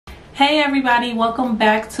Hey everybody, welcome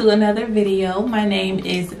back to another video. My name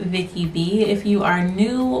is Vicky B. If you are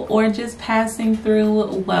new or just passing through,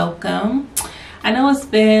 welcome. I know it's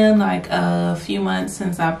been like a few months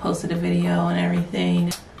since I posted a video and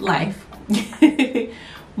everything, life.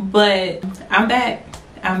 But I'm back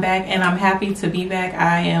and I'm happy to be back.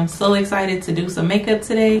 I am so excited to do some makeup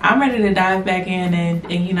today. I'm ready to dive back in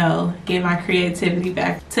and you know, get my creativity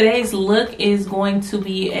back. Today's look is going to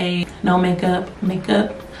be a no makeup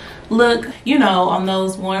look. You know, on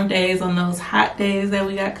those warm days, on those hot days that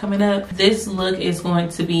we got coming up, this look is going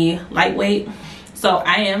to be lightweight. So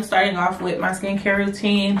I am starting off with my skincare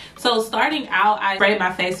routine. So starting out, I sprayed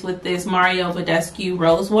my face with this Badescu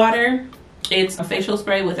Rosewater. It's a facial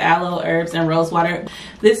spray with aloe, herbs, and rosewater.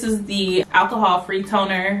 This is the alcohol-free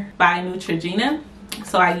toner by Neutrogena.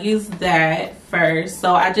 So I used that first.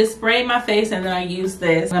 So I just sprayed my face and then I used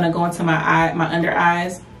this. I'm gonna go into my under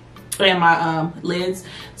eyes and my lids.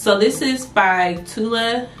 So this is by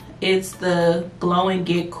Tula. It's the Glow and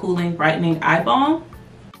Get Cooling Brightening Eye Balm.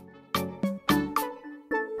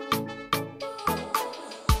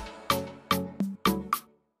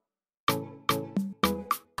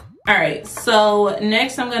 Alright, so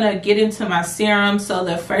next I'm gonna get into my serum. So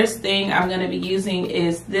the first thing I'm gonna be using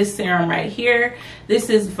is this serum right here. This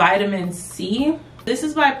is vitamin C. This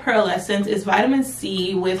is by Pearlessence. It's vitamin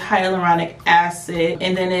C with hyaluronic acid,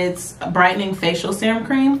 and then it's a brightening facial serum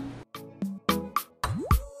cream.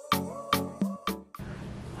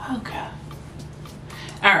 Okay.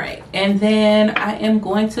 Alright, and then I am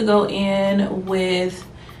going to go in with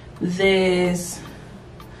this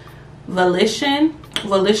Volition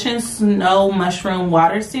Snow Mushroom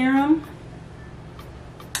Water Serum.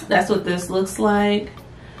 That's what this looks like.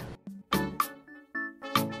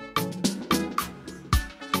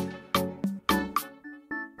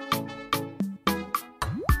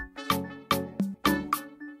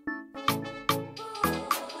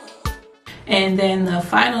 And then the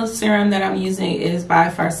final serum that I'm using is by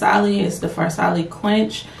Farsali. It's the Farsali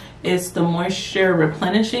Quench. It's the Moisture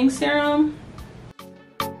Replenishing Serum.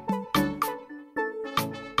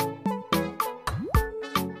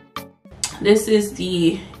 This is the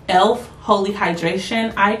e.l.f. Holy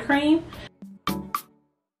Hydration Eye Cream.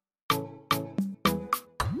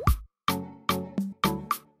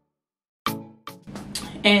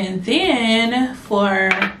 And then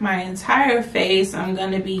for my entire face, I'm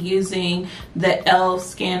going to be using the e.l.f.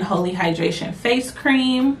 Skin Holy Hydration Face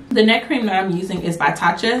Cream. The neck cream that I'm using is by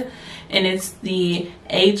Tatcha, and it's the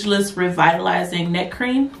Ageless Revitalizing Neck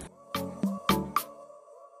Cream.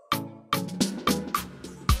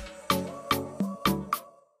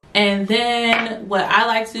 And then what I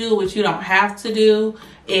like to do, which you don't have to do,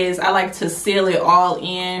 is I like to seal it all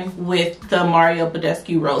in with the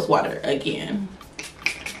Badescu Rosewater again.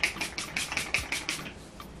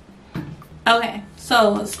 Okay,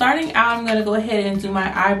 so starting out, I'm going to go ahead and do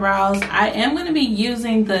my eyebrows. I am going to be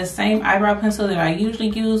using the same eyebrow pencil that I usually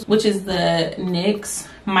use, which is the NYX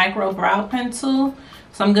Micro Brow Pencil.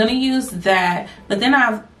 So I'm going to use that. But then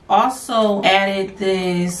I've also added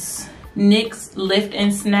this NYX Lift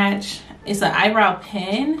and Snatch. It's an eyebrow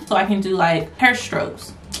pen, so I can do like hair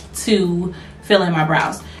strokes to fill in my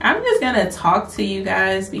brows. I'm just gonna talk to you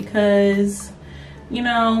guys because, you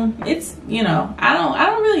know, it's, you know, I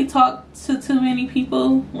don't really talk to too many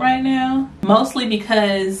people right now, mostly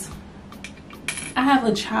because I have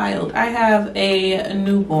a child. I have a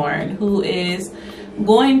newborn who is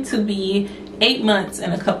going to be 8 months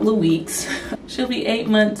in a couple of weeks. She'll be 8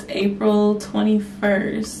 months April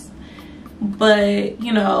 21st. But,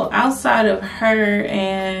 you know, outside of her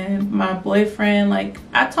and my boyfriend, like,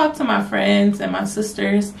 I talk to my friends and my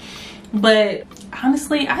sisters, but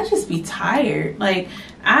honestly, I just be tired. Like,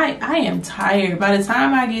 I am tired. By the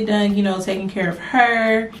time I get done, you know, taking care of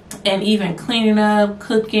her and even cleaning up,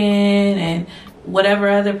 cooking, and whatever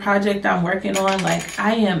other project I'm working on, like,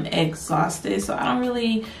 I am exhausted. So I don't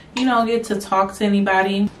really, you know, get to talk to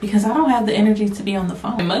anybody because I don't have the energy to be on the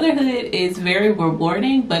phone. Motherhood is very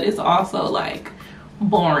rewarding, but it's also like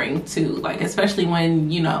boring too, like, especially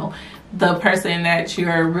when, you know, the person that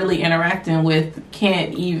you're really interacting with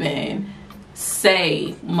can't even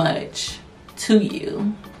say much to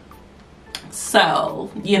you.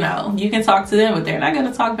 So, you know, you can talk to them, but they're not going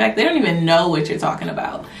to talk back. They don't even know what you're talking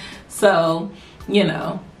about. So, you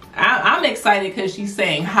know, I'm excited because she's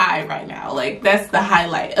saying hi right now. Like, that's the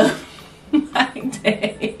highlight of my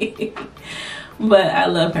day. But I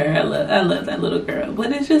love her. I love that little girl.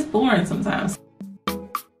 But it's just boring sometimes.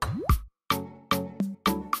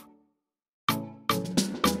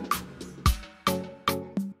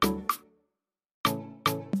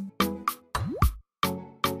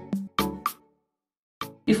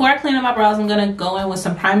 Before I clean up my brows, I'm gonna go in with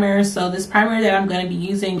some primer. So this primer that I'm gonna be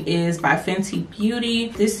using is by Fenty Beauty.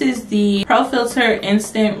 This is the Pro Filt'R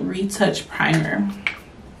Instant Retouch Primer.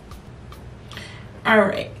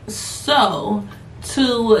 Alright, so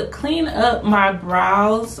to clean up my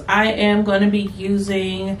brows, I am going to be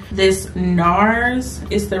using this NARS.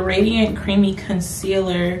 It's the Radiant Creamy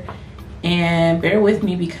Concealer, and bear with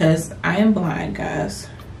me because I am blind, guys.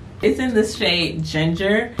 It's in the shade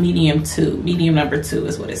Ginger, medium number 2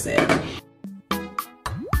 is what it said.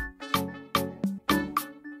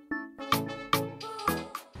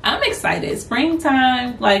 I'm excited.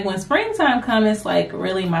 Springtime, like when springtime comes, it's like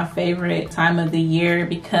really my favorite time of the year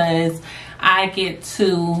because I get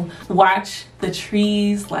to watch the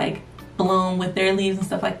trees like bloom with their leaves and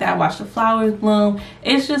stuff like that, watch the flowers bloom.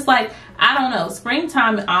 It's just like, I don't know,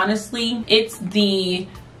 springtime, honestly, it's the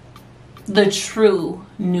true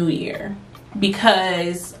new year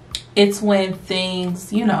because it's when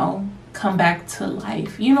things, you know, come back to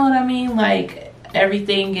life. You know what I mean? Like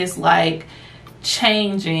everything is like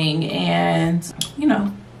changing and, you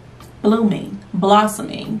know, blooming,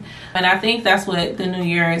 blossoming. And I think that's what the new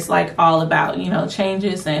year is like all about, you know,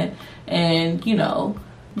 changes and you know,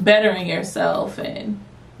 bettering yourself, and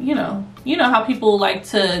you know how people like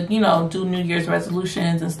to, you know, do New Year's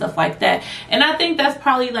resolutions and stuff like that. And I think that's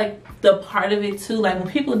probably like the part of it too. Like when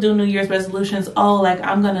people do New Year's resolutions, oh, like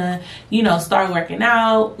I'm gonna, you know, start working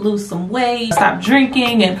out, lose some weight, stop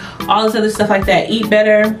drinking, and all this other stuff like that, eat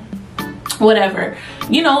better, whatever.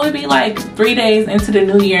 You know, it'd be like 3 days into the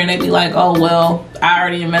new year and they'd be like, oh well, I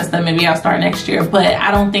already messed up, maybe I'll start next year. But I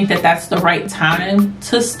don't think that that's the right time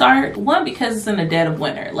to start. One, because it's in the dead of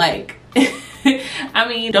winter. Like I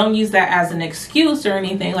mean, don't use that as an excuse or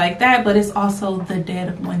anything like that, but it's also the dead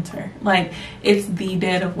of winter. Like it's the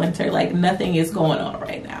dead of winter. Like nothing is going on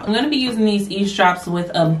right now. I'm going to be using these Eaze drops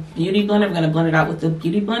with a beauty blender. I'm going to blend it out with the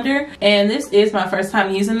beauty blender, and this is my first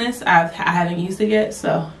time using this. I haven't used it yet,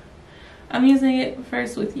 so I'm using it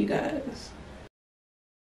first with you guys.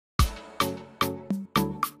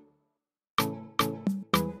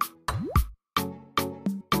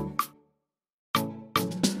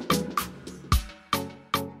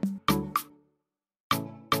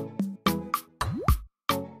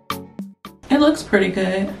 It looks pretty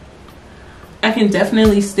good. I can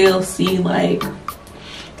definitely still see like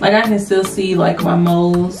I can still see like my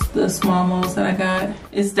moles, the small moles that I got.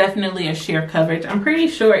 It's definitely a sheer coverage. I'm pretty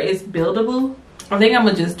sure it's buildable. I think I'm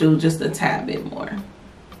gonna just do just a tad bit more.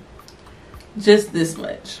 Just this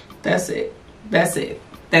much. That's it. That's it.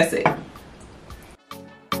 That's it.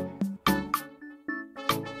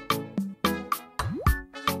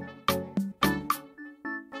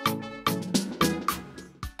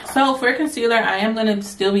 So for concealer, I am going to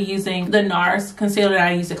still be using the NARS concealer that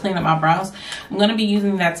I use to clean up my brows. I'm going to be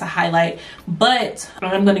using that to highlight, but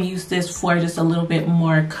I'm going to use this for just a little bit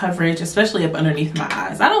more coverage, especially up underneath my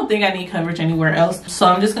eyes. I don't think I need coverage anywhere else, so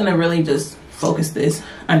I'm just going to really just focus this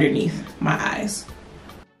underneath my eyes.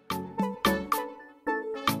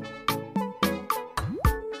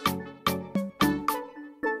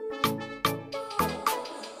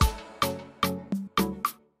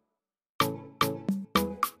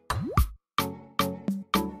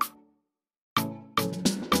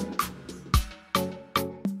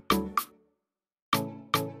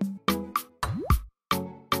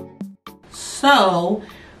 So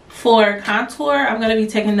for contour, I'm going to be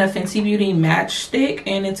taking the Fenty Beauty Match Stick,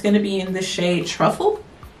 and it's going to be in the shade Truffle.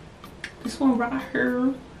 This one right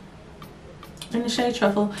here, in the shade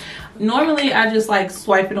Truffle. Normally I just like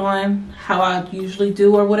swipe it on how I usually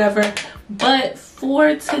do or whatever, but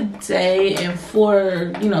for today and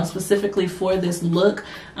for, you know, specifically for this look,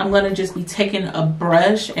 I'm going to just be taking a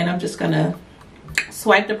brush and I'm just going to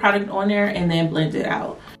swipe the product on there and then blend it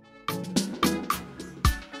out.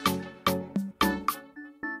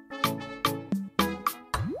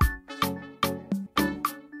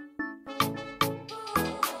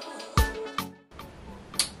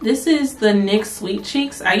 This is the NYX Sweet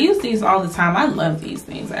Cheeks. I use these all the time. I love these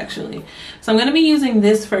things actually. So I'm going to be using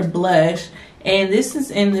this for blush, and this is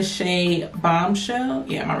in the shade Bombshell.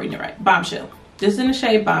 Yeah, am I reading it right? Bombshell. This is in the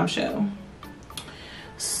shade Bombshell.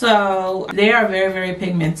 So they are very, very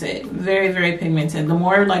pigmented. Very, very pigmented. The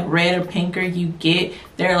more like red or pinker you get,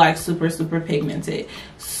 they're like super, super pigmented.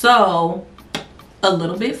 So a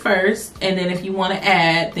little bit first, and then if you want to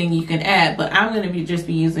add, then you can add. But I'm going to just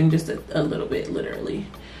be using just a little bit, literally.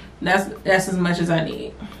 That's as much as I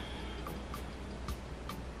need.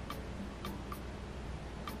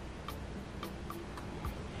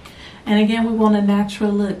 And again, we want a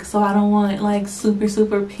natural look, so I don't want like super,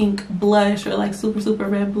 super pink blush or like super, super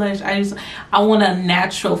red blush. I want a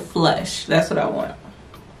natural flush. That's what I want.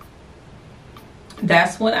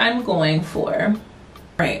 That's what I'm going for.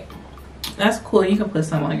 Right. That's cool. You can put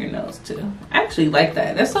some on your nose too. I actually like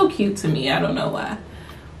that. That's so cute to me. I don't know why.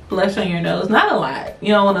 Blush on your nose. Not a lot. You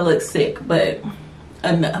don't want to look sick, but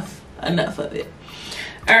enough of it.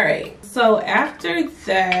 All right. So after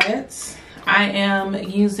that, I am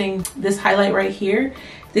using this highlight right here.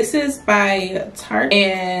 This is by Tarte,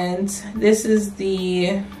 and this is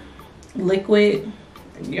the liquid.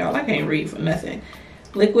 Y'all, I can't read for nothing.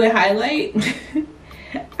 Liquid highlight.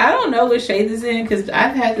 I don't know what shade this is in because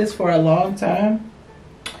I've had this for a long time.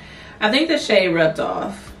 I think the shade rubbed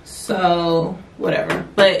off, so whatever.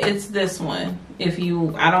 But it's this one. If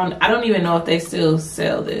you, I don't even know if they still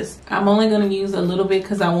sell this. I'm only gonna use a little bit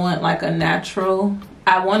because I want like a natural.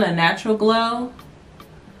 I want a natural glow,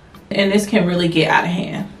 and this can really get out of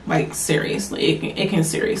hand. Like seriously, it can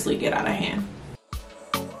seriously get out of hand.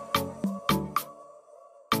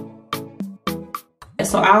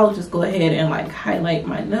 So I'll just go ahead and like highlight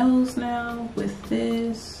my nose now with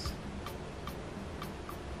this.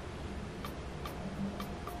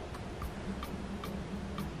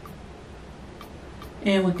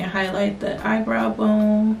 And we can highlight the eyebrow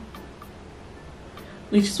bone.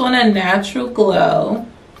 We just want a natural glow.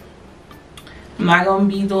 I'm not gonna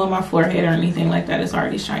be doing my forehead or anything like that. It's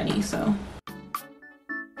already shiny, so.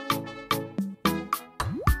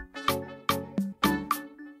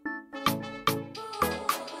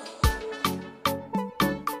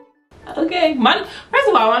 Okay, first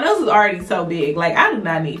of all, my nose is already so big. Like, I do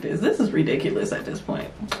not need this. This is ridiculous at this point.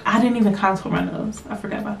 I didn't even contour my nose. I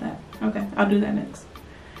forgot about that. Okay, I'll do that next.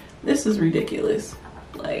 This is ridiculous.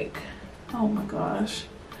 Like, oh my gosh.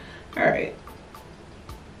 All right.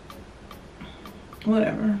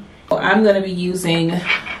 Whatever. Well, I'm gonna be using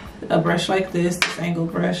a brush like this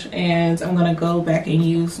angled brush, and I'm gonna go back and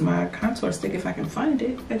use my contour stick if I can find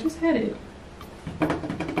it. I just had it.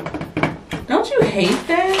 Don't you hate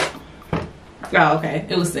that? Oh, okay,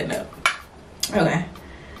 it was sitting up. Okay,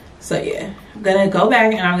 so yeah, I'm gonna go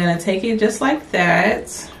back and I'm gonna take it just like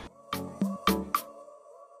that.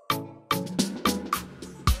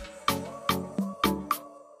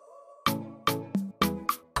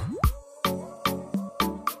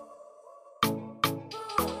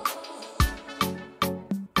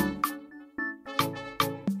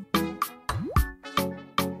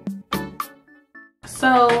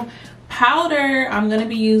 So powder, I'm gonna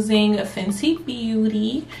be using Fenty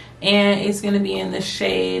Beauty, and it's gonna be in the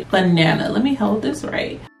shade Banana. Let me hold this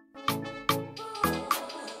right.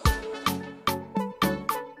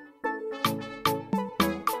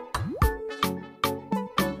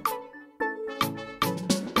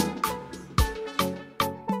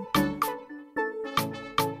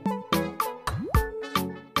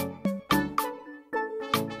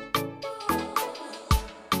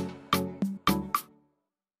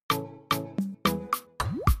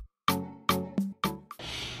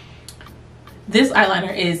 This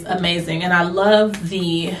eyeliner is amazing, and I love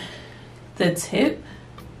the tip.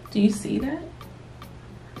 Do you see that?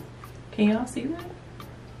 Can y'all see that?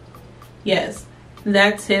 Yes,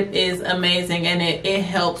 that tip is amazing, and it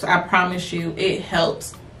helps. I promise you, it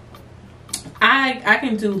helps. I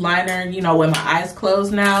can do liner, you know, with my eyes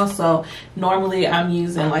closed now, so normally I'm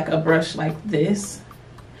using like a brush like this,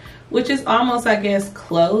 which is almost, I guess,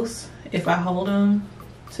 close if I hold them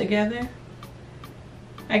together.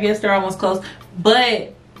 I guess they're almost close,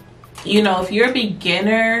 but you know, if you're a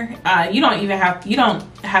beginner, you don't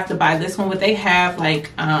have to buy this one, but they have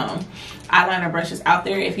like eyeliner brushes out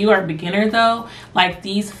there. If you are a beginner though, like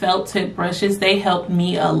these felt tip brushes, they helped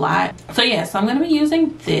me a lot. So yeah, so I'm gonna be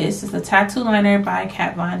using this. It's a tattoo liner by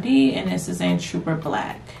KatVonD, and this is in Trooper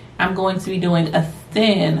Black. I'm going to be doing a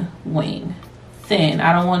thin wing. Thin.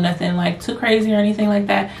 I don't want nothing like too crazy or anything like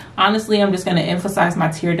that. Honestly, I'm just gonna emphasize my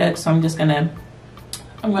tear duct, so I'm just gonna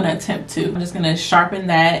attempt to. I'm just gonna sharpen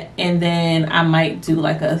that, and then I might do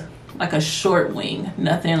like a short wing.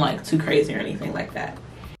 Nothing like too crazy or anything like that.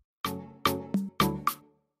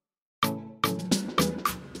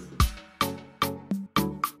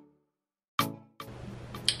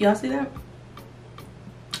 Y'all see that?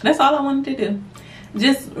 That's all I wanted to do.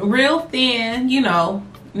 Just real thin, you know,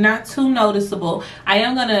 not too noticeable. I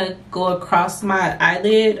am gonna go across my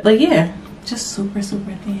eyelid, but yeah, just super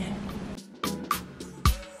thin.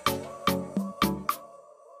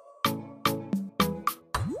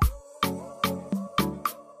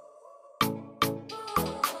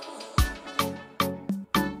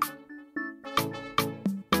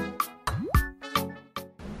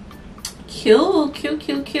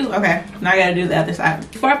 Cute. Okay, now I gotta do the other side.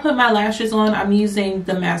 Before I put my lashes on, I'm using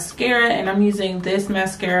the mascara, and I'm using this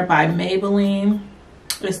mascara by Maybelline.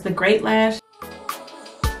 It's the Great Lash.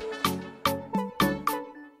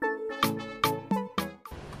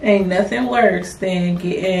 Ain't nothing worse than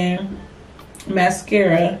getting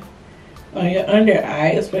mascara on your under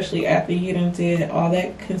eye, especially after you done did all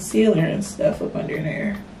that concealer and stuff up under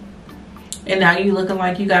there. And now you looking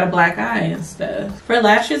like you got a black eye and stuff. For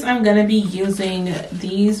lashes, I'm gonna be using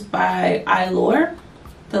these by Eylure,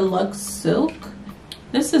 the Luxe Silk.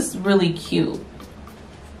 This is really cute.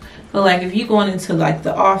 But like if you going into like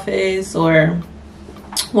the office or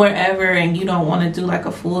wherever and you don't want to do like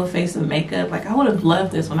a full face of makeup, like I would have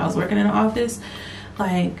loved this when I was working in the office,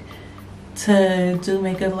 like to do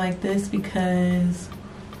makeup like this, because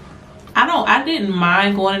I didn't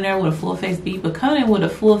mind going in there with a full face beat, but coming in with a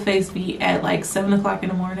full face beat at like 7 o'clock in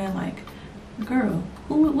the morning, like, girl,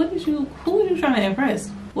 who are you trying to impress?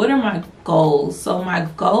 What are my goals? So my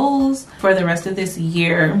goals for the rest of this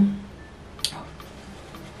year,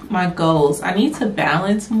 I need to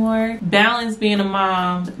balance more. Balance being a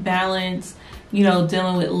mom, balance, you know,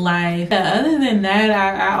 dealing with life. Other than that,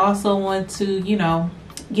 I also want to, you know,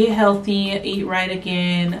 get healthy, eat right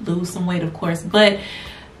again, lose some weight, of course, but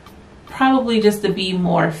probably just to be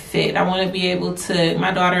more fit. I want to be able to,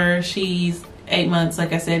 my daughter, she's 8 months,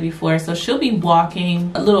 like I said before, so she'll be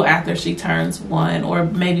walking a little after she turns 1, or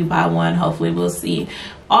maybe by 1, hopefully, we'll see.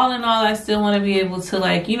 All in all, I still want to be able to,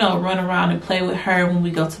 like, you know, run around and play with her when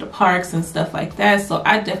we go to the parks and stuff like that. So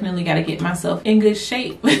I definitely got to get myself in good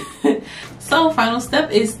shape. So final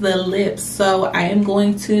step is the lips. So I am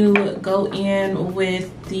going to go in with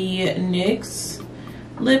the NYX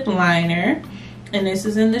lip liner, and this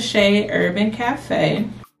is in the shade Urban Cafe.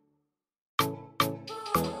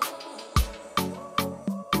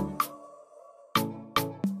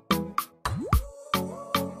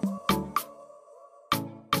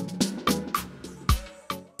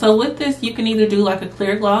 So with this, you can either do like a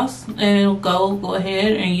clear gloss and it'll go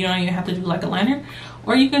ahead and you don't even have to do like a liner,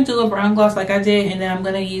 or you can do a brown gloss like I did, and then I'm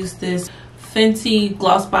gonna use this Fenty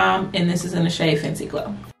Gloss Balm, and this is in the shade Fenty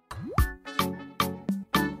Glow.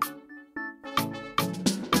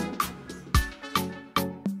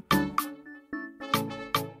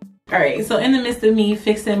 Alright, so in the midst of me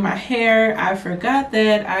fixing my hair, I forgot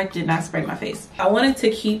that I did not spray my face. I wanted to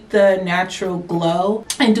keep the natural glow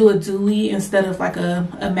and do a dewy instead of like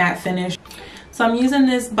a matte finish. So I'm using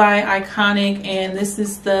this by Iconic, and this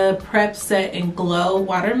is the Prep Set and Glow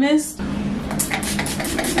Water Mist.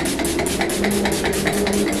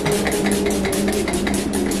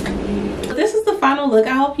 This is the final look.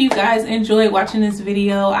 I hope you guys enjoyed watching this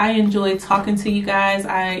video. I enjoyed talking to you guys.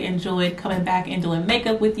 I enjoyed coming back and doing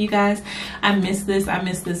makeup with you guys. I miss this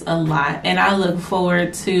a lot, and I look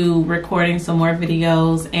forward to recording some more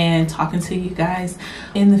videos and talking to you guys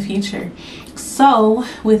in the future. So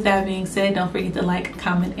with that being said, don't forget to like,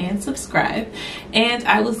 comment, and subscribe, and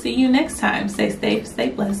I will see you next time. Stay safe, stay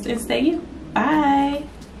blessed, and stay you. Bye.